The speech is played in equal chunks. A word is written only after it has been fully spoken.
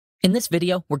In this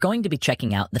video, we're going to be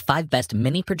checking out the 5 best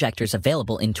mini projectors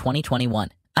available in 2021.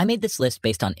 I made this list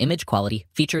based on image quality,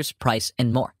 features, price,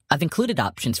 and more. I've included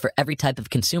options for every type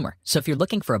of consumer, so if you're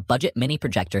looking for a budget mini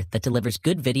projector that delivers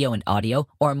good video and audio,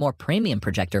 or a more premium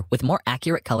projector with more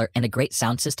accurate color and a great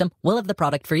sound system, we'll have the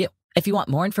product for you. If you want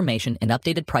more information and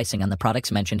updated pricing on the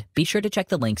products mentioned, be sure to check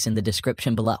the links in the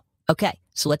description below. Okay,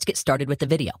 so let's get started with the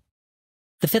video.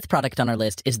 The 5th product on our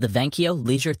list is the VANKYO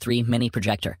Leisure 3 Mini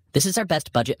Projector. This is our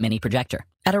best budget mini projector.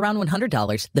 At around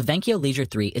 $100, the VANKYO Leisure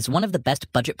 3 is one of the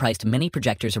best budget-priced mini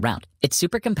projectors around. It's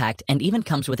super compact and even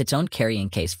comes with its own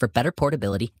carrying case for better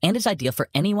portability and is ideal for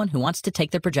anyone who wants to take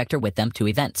their projector with them to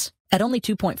events. At only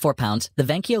 2.4 pounds, the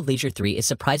VANKYO Leisure 3 is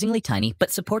surprisingly tiny but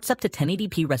supports up to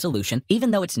 1080p resolution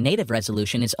even though its native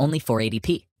resolution is only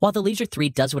 480p. While the Leisure 3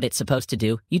 does what it's supposed to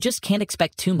do, you just can't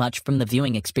expect too much from the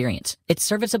viewing experience. It's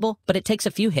serviceable, but it takes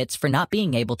a few hits for not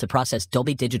being able to process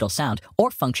Dolby Digital sound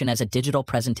or function as a digital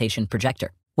presentation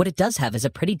projector. What it does have is a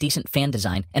pretty decent fan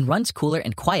design and runs cooler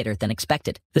and quieter than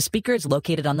expected. The speaker is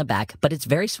located on the back, but it's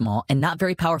very small and not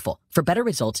very powerful. For better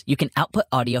results, you can output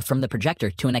audio from the projector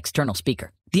to an external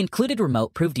speaker. The included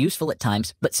remote proved useful at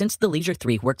times, but since the Leisure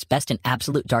 3 works best in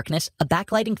absolute darkness, a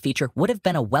backlighting feature would have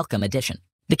been a welcome addition.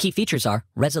 The key features are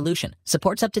resolution,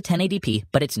 supports up to 1080p,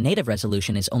 but its native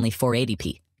resolution is only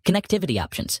 480p. Connectivity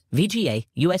options, VGA,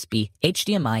 USB,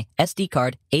 HDMI, SD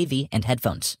card, AV, and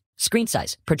headphones. Screen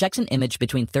size, projects an image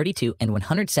between 32 and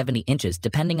 170 inches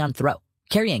depending on throw.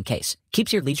 Carrying case,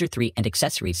 keeps your Leisure 3 and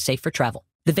accessories safe for travel.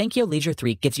 The VANKYO Leisure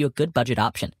 3 gives you a good budget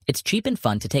option. It's cheap and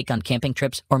fun to take on camping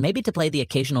trips or maybe to play the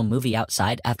occasional movie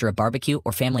outside after a barbecue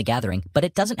or family gathering, but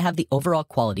it doesn't have the overall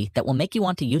quality that will make you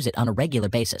want to use it on a regular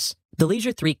basis. The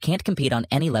Leisure 3 can't compete on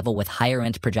any level with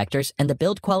higher-end projectors, and the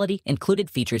build quality,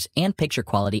 included features, and picture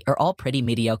quality are all pretty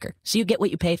mediocre, so you get what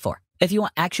you pay for. If you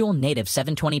want actual native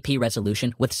 720p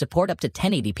resolution with support up to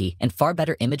 1080p and far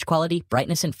better image quality,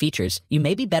 brightness, and features, you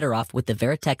may be better off with the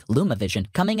Verratek Lumavision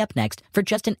coming up next for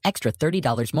just an extra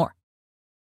 $30 more.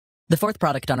 The 4th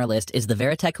product on our list is the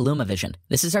Verratek Lumavision.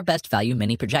 This is our best value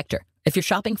mini projector. If you're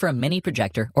shopping for a mini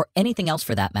projector, or anything else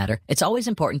for that matter, it's always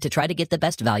important to try to get the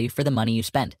best value for the money you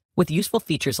spend. With useful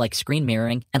features like screen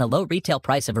mirroring and a low retail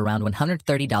price of around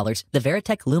 $130, the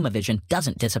Verratek Lumavision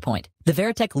doesn't disappoint. The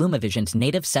Verratek Lumavision's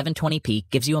native 720p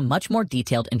gives you a much more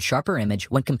detailed and sharper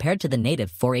image when compared to the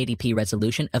native 480p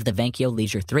resolution of the VANKYO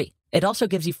Leisure 3. It also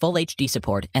gives you full HD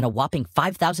support and a whopping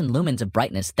 5,000 lumens of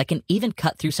brightness that can even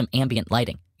cut through some ambient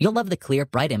lighting. You'll love the clear,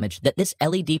 bright image that this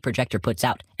LED projector puts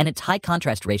out, and its high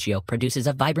contrast ratio produces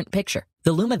a vibrant picture.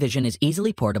 The Lumavision is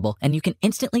easily portable, and you can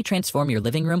instantly transform your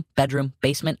living room, bedroom,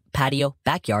 basement, patio,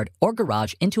 backyard, or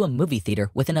garage into a movie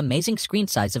theater with an amazing screen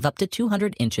size of up to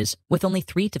 200 inches with only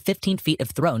 3 to 15 feet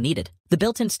of throw needed. The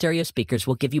built-in stereo speakers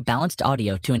will give you balanced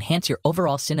audio to enhance your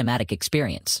overall cinematic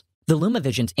experience. The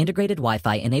Lumavision's integrated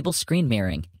Wi-Fi enables screen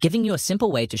mirroring, giving you a simple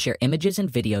way to share images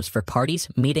and videos for parties,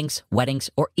 meetings, weddings,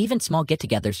 or even small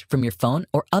get-togethers from your phone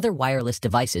or other wireless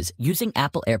devices using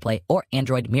Apple AirPlay or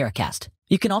Android Miracast.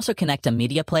 You can also connect a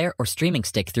media player or streaming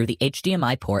stick through the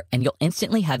HDMI port, and you'll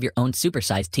instantly have your own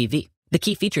supersized TV. The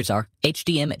key features are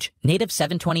HD image, native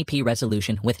 720p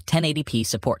resolution with 1080p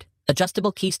support.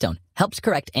 Adjustable keystone, helps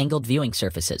correct angled viewing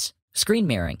surfaces. Screen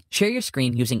mirroring, share your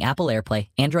screen using Apple AirPlay,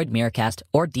 Android Miracast,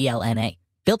 or DLNA.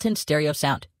 Built-in stereo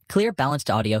sound, clear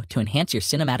balanced audio to enhance your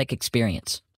cinematic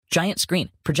experience. Giant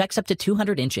screen, projects up to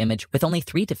 200-inch image with only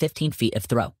 3 to 15 feet of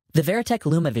throw. The Verratek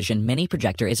Lumavision mini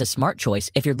projector is a smart choice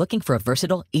if you're looking for a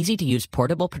versatile, easy-to-use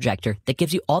portable projector that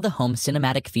gives you all the home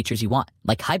cinematic features you want,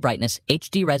 like high brightness,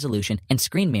 HD resolution, and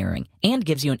screen mirroring, and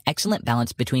gives you an excellent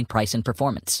balance between price and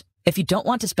performance. If you don't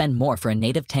want to spend more for a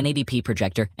native 1080p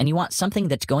projector and you want something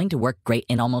that's going to work great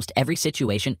in almost every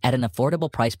situation at an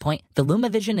affordable price point, the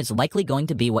Lumavision is likely going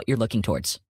to be what you're looking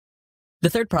towards. The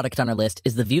 3rd product on our list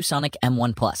is the ViewSonic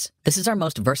M1 Plus. This is our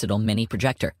most versatile mini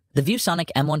projector. The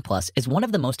ViewSonic M1 Plus is one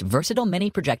of the most versatile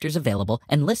mini projectors available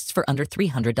and lists for under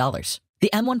 $300. The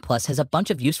M1 Plus has a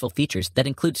bunch of useful features that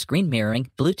include screen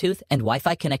mirroring, Bluetooth and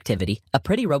Wi-Fi connectivity, a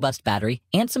pretty robust battery,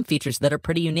 and some features that are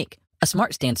pretty unique. A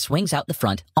smart stand swings out the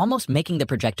front, almost making the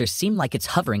projector seem like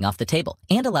it's hovering off the table,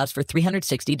 and allows for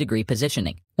 360-degree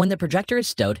positioning. When the projector is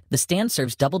stowed, the stand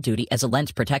serves double duty as a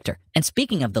lens protector. And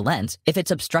speaking of the lens, if it's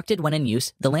obstructed when in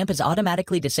use, the lamp is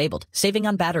automatically disabled, saving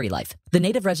on battery life. The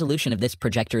native resolution of this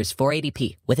projector is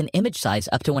 480p, with an image size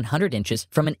up to 100 inches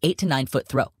from an 8 to 9 foot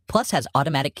throw, plus has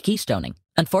automatic keystoning.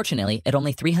 Unfortunately, at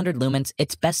only 300 lumens,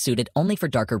 it's best suited only for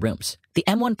darker rooms. The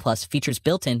M1 Plus features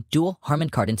built-in dual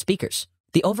Harman Kardon speakers.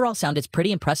 The overall sound is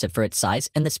pretty impressive for its size,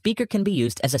 and the speaker can be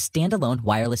used as a standalone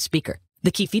wireless speaker.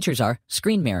 The key features are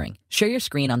screen mirroring. Share your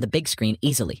screen on the big screen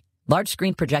easily. large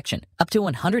screen projection, up to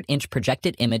 100-inch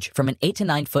projected image from an 8 to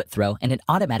 9 foot throw and an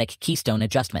automatic keystone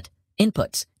adjustment.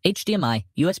 Inputs, HDMI,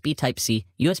 USB Type-C,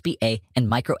 USB-A, and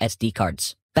micro SD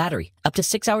cards. Battery, up to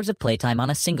 6 hours of playtime on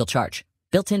a single charge.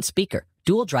 Built-in speaker,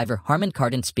 dual-driver Harman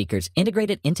Kardon speakers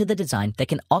integrated into the design that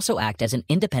can also act as an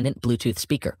independent Bluetooth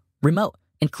speaker. Remote,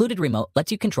 included remote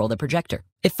lets you control the projector.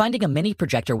 If finding a mini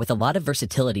projector with a lot of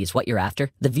versatility is what you're after,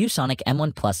 the ViewSonic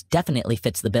M1 Plus definitely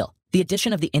fits the bill. The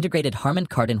addition of the integrated Harman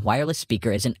Kardon wireless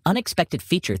speaker is an unexpected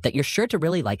feature that you're sure to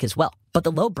really like as well, but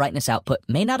the low brightness output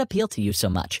may not appeal to you so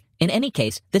much. In any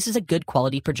case, this is a good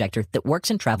quality projector that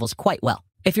works and travels quite well.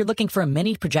 If you're looking for a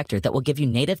mini projector that will give you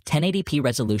native 1080p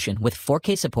resolution with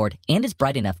 4K support and is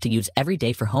bright enough to use every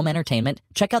day for home entertainment,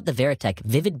 check out the Verratek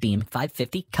VividBeam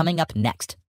 550 coming up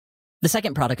next. The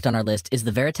second product on our list is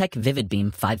the Verratek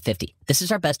VividBeam 550. This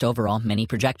is our best overall mini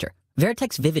projector.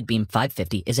 Verratek's VividBeam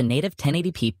 550 is a native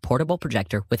 1080p portable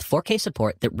projector with 4K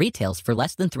support that retails for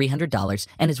less than $300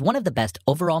 and is one of the best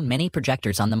overall mini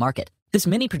projectors on the market. This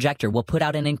mini projector will put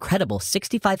out an incredible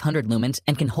 6,500 lumens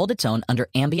and can hold its own under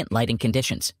ambient lighting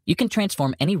conditions. You can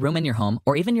transform any room in your home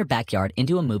or even your backyard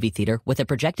into a movie theater with a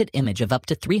projected image of up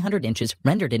to 300 inches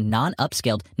rendered in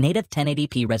non-upscaled native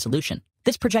 1080p resolution.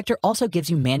 This projector also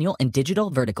gives you manual and digital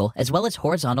vertical as well as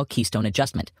horizontal keystone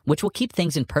adjustment, which will keep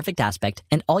things in perfect aspect,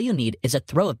 and all you need is a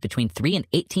throw of between 3 and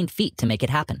 18 feet to make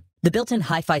it happen. The built-in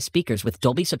hi-fi speakers with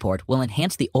Dolby support will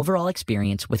enhance the overall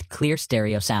experience with clear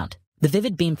stereo sound. The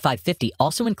VividBeam 550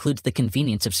 also includes the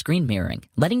convenience of screen mirroring,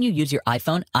 letting you use your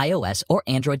iPhone, iOS, or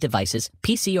Android devices,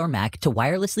 PC or Mac, to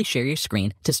wirelessly share your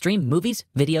screen to stream movies,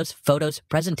 videos, photos,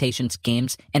 presentations,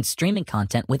 games, and streaming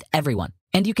content with everyone.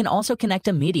 And you can also connect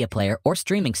a media player or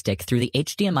streaming stick through the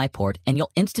HDMI port and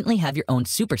you'll instantly have your own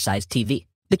supersized TV.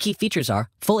 The key features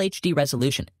are full HD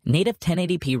resolution, native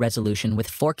 1080p resolution with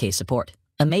 4K support.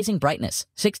 Amazing brightness,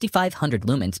 6,500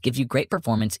 lumens gives you great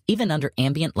performance even under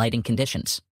ambient lighting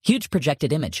conditions. Huge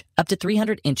projected image, up to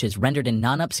 300 inches rendered in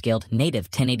non-upscaled native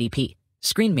 1080p.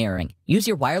 Screen mirroring, use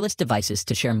your wireless devices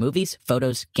to share movies,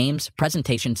 photos, games,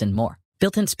 presentations, and more.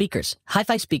 Built-in speakers,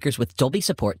 hi-fi speakers with Dolby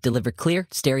support deliver clear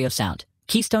stereo sound.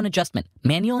 Keystone adjustment,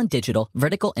 manual and digital,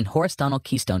 vertical and horizontal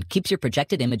keystone keeps your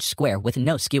projected image square with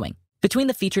no skewing. Between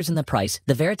the features and the price,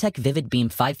 the Verratek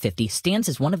VividBeam 550 stands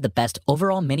as one of the best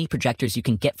overall mini projectors you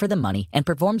can get for the money and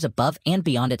performs above and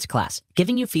beyond its class,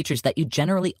 giving you features that you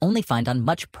generally only find on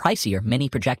much pricier mini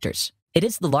projectors. It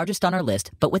is the largest on our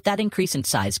list, but with that increase in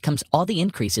size comes all the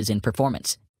increases in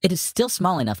performance. It is still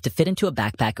small enough to fit into a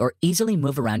backpack or easily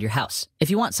move around your house. If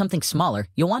you want something smaller,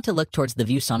 you'll want to look towards the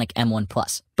ViewSonic M1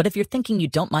 Plus. But if you're thinking you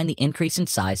don't mind the increase in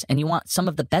size and you want some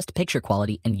of the best picture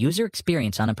quality and user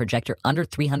experience on a projector under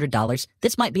 $300,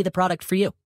 this might be the product for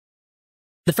you.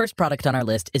 The first product on our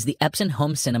list is the Epson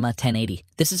Home Cinema 1080.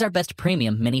 This is our best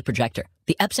premium mini projector.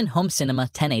 The Epson Home Cinema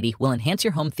 1080 will enhance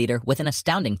your home theater with an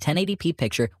astounding 1080p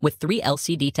picture with 3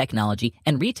 LCD technology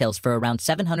and retails for around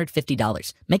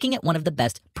 $750, making it one of the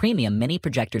best premium mini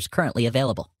projectors currently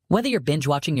available. Whether you're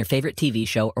binge-watching your favorite TV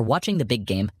show or watching the big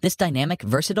game, this dynamic,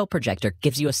 versatile projector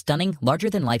gives you a stunning,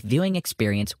 larger-than-life viewing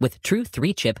experience with true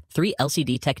 3-chip, 3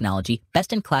 LCD technology,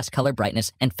 best-in-class color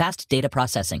brightness, and fast data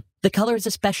processing. The color is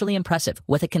especially impressive,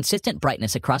 with a consistent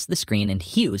brightness across the screen and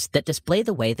hues that display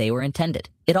the way they were intended.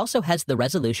 It also has the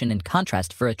resolution and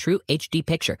contrast for a true HD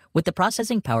picture, with the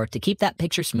processing power to keep that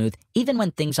picture smooth even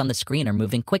when things on the screen are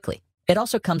moving quickly. It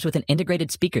also comes with an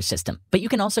integrated speaker system, but you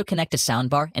can also connect a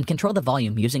soundbar and control the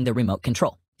volume using the remote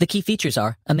control. The key features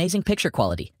are amazing picture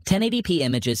quality, 1080p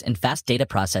images and fast data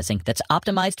processing that's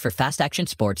optimized for fast-action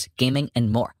sports, gaming,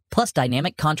 and more, plus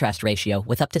dynamic contrast ratio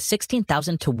with up to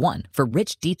 16,000 to 1 for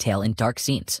rich detail in dark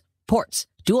scenes. Ports,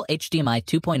 dual HDMI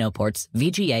 2.0 ports,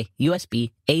 VGA,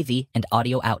 USB, AV, and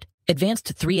audio out.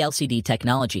 Advanced 3 LCD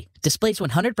technology displays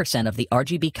 100% of the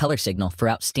RGB color signal for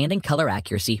outstanding color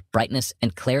accuracy, brightness,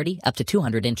 and clarity up to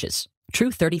 200 inches.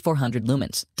 True 3400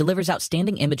 lumens delivers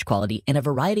outstanding image quality in a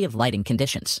variety of lighting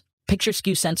conditions. Picture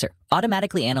skew sensor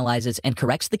automatically analyzes and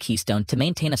corrects the keystone to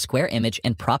maintain a square image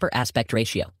and proper aspect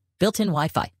ratio. Built-in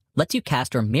Wi-Fi lets you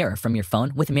cast or mirror from your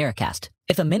phone with Miracast.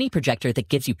 If a mini projector that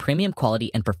gives you premium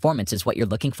quality and performance is what you're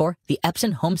looking for, the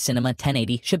Epson Home Cinema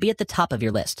 1080 should be at the top of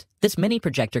your list. This mini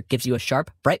projector gives you a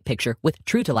sharp, bright picture with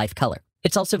true-to-life color.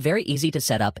 It's also very easy to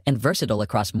set up and versatile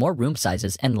across more room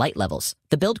sizes and light levels.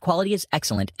 The build quality is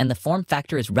excellent and the form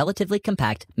factor is relatively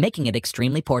compact, making it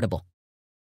extremely portable.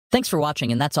 Thanks for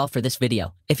watching, and that's all for this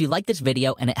video. If you liked this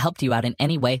video and it helped you out in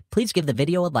any way, please give the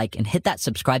video a like and hit that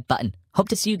subscribe button. Hope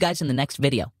to see you guys in the next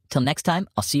video. Till next time,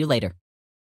 I'll see you later.